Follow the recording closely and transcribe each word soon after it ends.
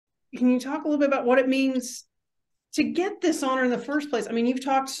can you talk a little bit about what it means to get this honor in the first place? I mean, you've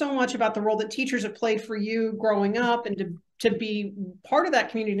talked so much about the role that teachers have played for you growing up, and to be part of that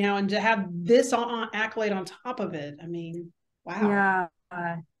community now, and to have this accolade on top of it. I mean, wow.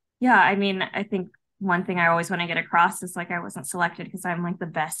 Yeah. Yeah. I mean, I think one thing I always want to get across is like I wasn't selected because I'm like the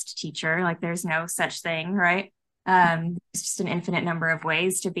best teacher. Like there's no such thing, right? It's just an infinite number of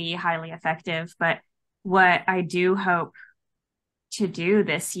ways to be highly effective. But what I do hope to do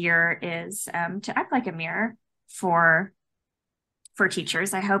this year is to act like a mirror for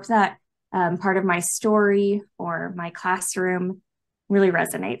teachers. I hope that part of my story or my classroom really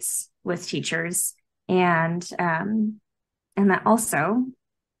resonates with teachers, and that also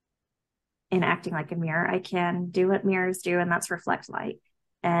in acting like a mirror, I can do what mirrors do, and that's reflect light.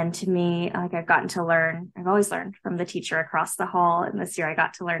 And to me, like I've always learned from the teacher across the hall. And this year I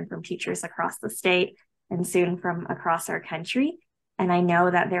got to learn from teachers across the state and soon from across our country. And I know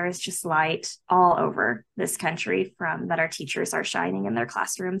that there is just light all over this country from that our teachers are shining in their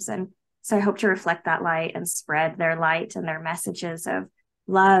classrooms. And so I hope to reflect that light and spread their light and their messages of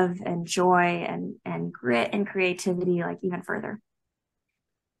love and joy and grit and creativity, like even further.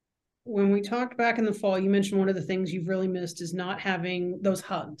 When we talked back in the fall, you mentioned one of the things you've really missed is not having those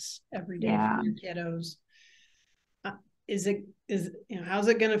hugs every day from Yeah. your kiddos. How's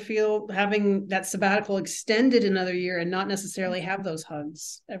it going to feel having that sabbatical extended another year and not necessarily have those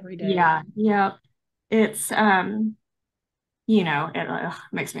hugs every day? Yeah. Yeah. It's it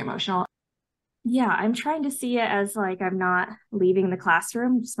makes me emotional. Yeah, I'm trying to see it as like I'm not leaving the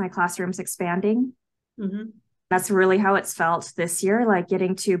classroom, just my classroom's expanding. Mm-hmm. That's really how it's felt this year, like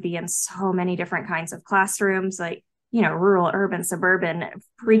getting to be in so many different kinds of classrooms, like, rural, urban, suburban, Yeah.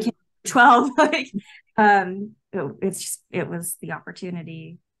 pre-K 12. Like, it was the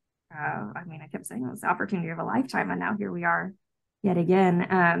opportunity. I mean, I kept saying it was the opportunity of a lifetime, and now here we are yet again.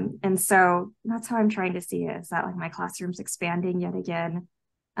 And so that's how I'm trying to see it, is that like my classroom's expanding yet again.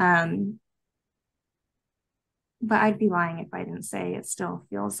 Um, but I'd be lying if I didn't say it still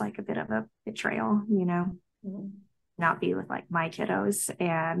feels like a bit of a betrayal, not be with like my kiddos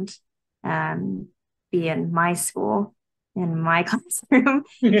and um, be in my school, in my classroom.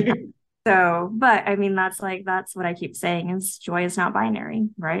 So, but I mean, that's what I keep saying is joy is not binary,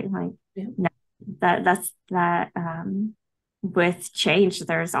 right? Like, Yeah. no, that's that. With change,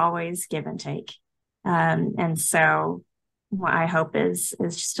 there's always give and take, and so what I hope is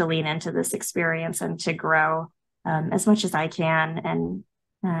just to lean into this experience and to grow as much as I can, and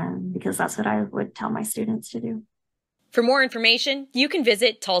because that's what I would tell my students to do. For more information, you can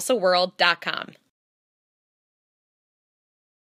visit tulsaworld.com.